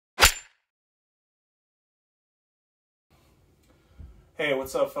Hey,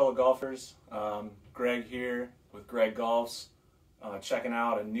 what's up, fellow golfers? Greg here with Greg Golfs, checking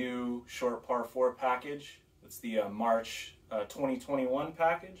out a new short par 4 package. It's the March 2021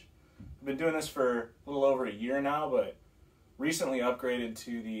 package. I've been doing this for a little over a year now, but recently upgraded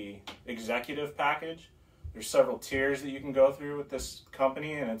to the executive package. There's several tiers that you can go through with this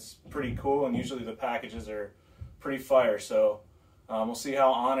company, and it's pretty cool, and usually the packages are pretty fire, so we'll see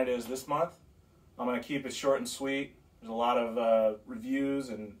how on it is this month. I'm going to keep it short and sweet. There's a lot of reviews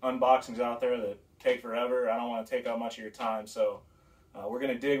and unboxings out there that take forever. I don't want to take up much of your time, so we're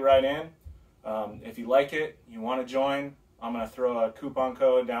going to dig right in. If you like it, you want to join, I'm going to throw a coupon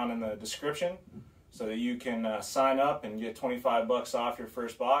code down in the description so that you can sign up and get 25 bucks off your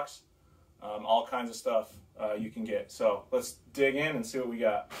first box. All kinds of stuff you can get. So let's dig in and see what we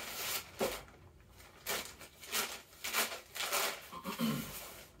got.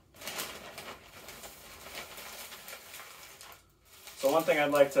 So one thing I'd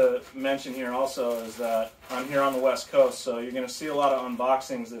like to mention here also is that I'm here on the West Coast, so you're going to see a lot of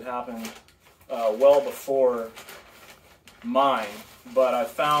unboxings that happen well before mine, but I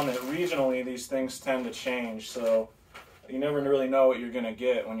found that regionally these things tend to change, so you never really know what you're going to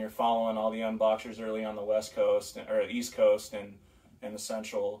get when you're following all the unboxers early on the West Coast, or East Coast, and the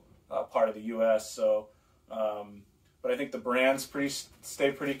central part of the U.S., so, but I think the brands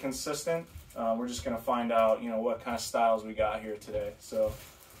stay pretty consistent. We're just going to find out, what kind of styles we got here today. So,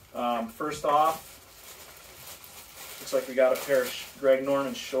 first off, looks like we got a pair of Greg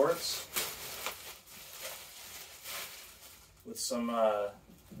Norman shorts with some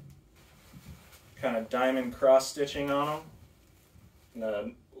kind of diamond cross stitching on them,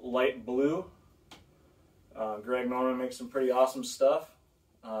 in light blue. Greg Norman makes some pretty awesome stuff.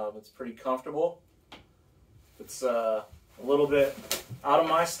 It's pretty comfortable. It's a little bit out of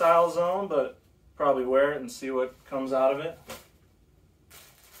my style zone, but probably wear it and see what comes out of it.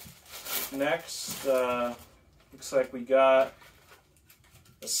 Next, looks like we got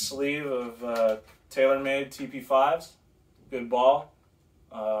a sleeve of Taylormade TP5s. Good ball.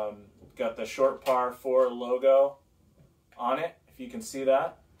 Got the short par 4 logo on it, if you can see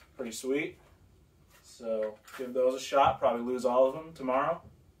that. Pretty sweet. So give those a shot. Probably lose all of them tomorrow.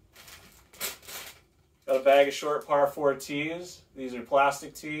 Got a bag of short par 4 tees. These are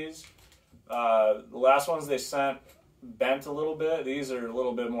plastic tees. The last ones they sent bent a little bit. These are a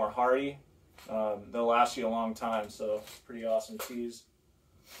little bit more hardy. They'll last you a long time, so pretty awesome tees.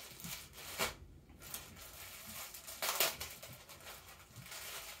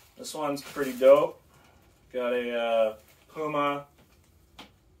 This one's pretty dope. Got a Puma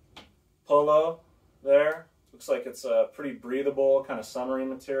Polo there. Looks like it's a pretty breathable, kind of summery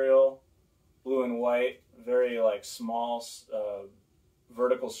material. Blue and white, very small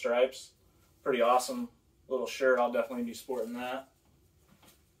vertical stripes. Pretty awesome little shirt. I'll definitely be sporting that.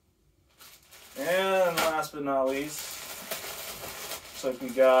 And last but not least, looks like we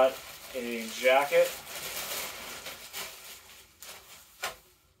got a jacket.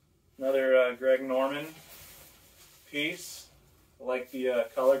 Another Greg Norman piece. I like the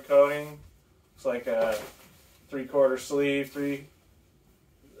color coding. Looks like a 3/4 sleeve,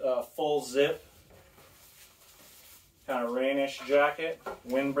 full zip, kind of rainish jacket,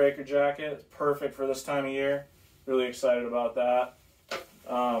 windbreaker jacket. Perfect for this time of year. Really excited about that.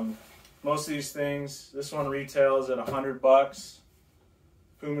 Most of these things, this one retails at 100 bucks.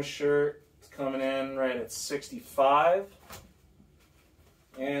 Puma shirt is coming in right at 65.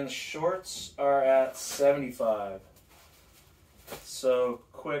 And the shorts are at 75. So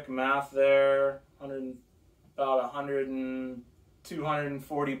quick math there, about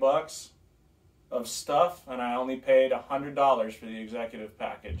 240 bucks of stuff, and I only paid $100 for the executive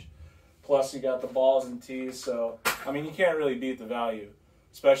package. Plus you got the balls and tees, so I mean you can't really beat the value,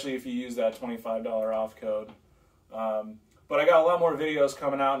 especially if you use that $25 off code. But I got a lot more videos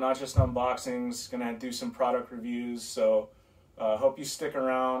coming out, not just unboxings. Gonna do some product reviews, so hope you stick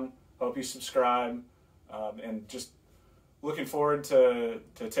around, hope you subscribe, and just looking forward to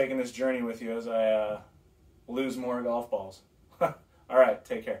taking this journey with you as I lose more golf balls. All right,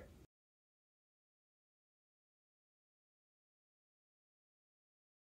 take care.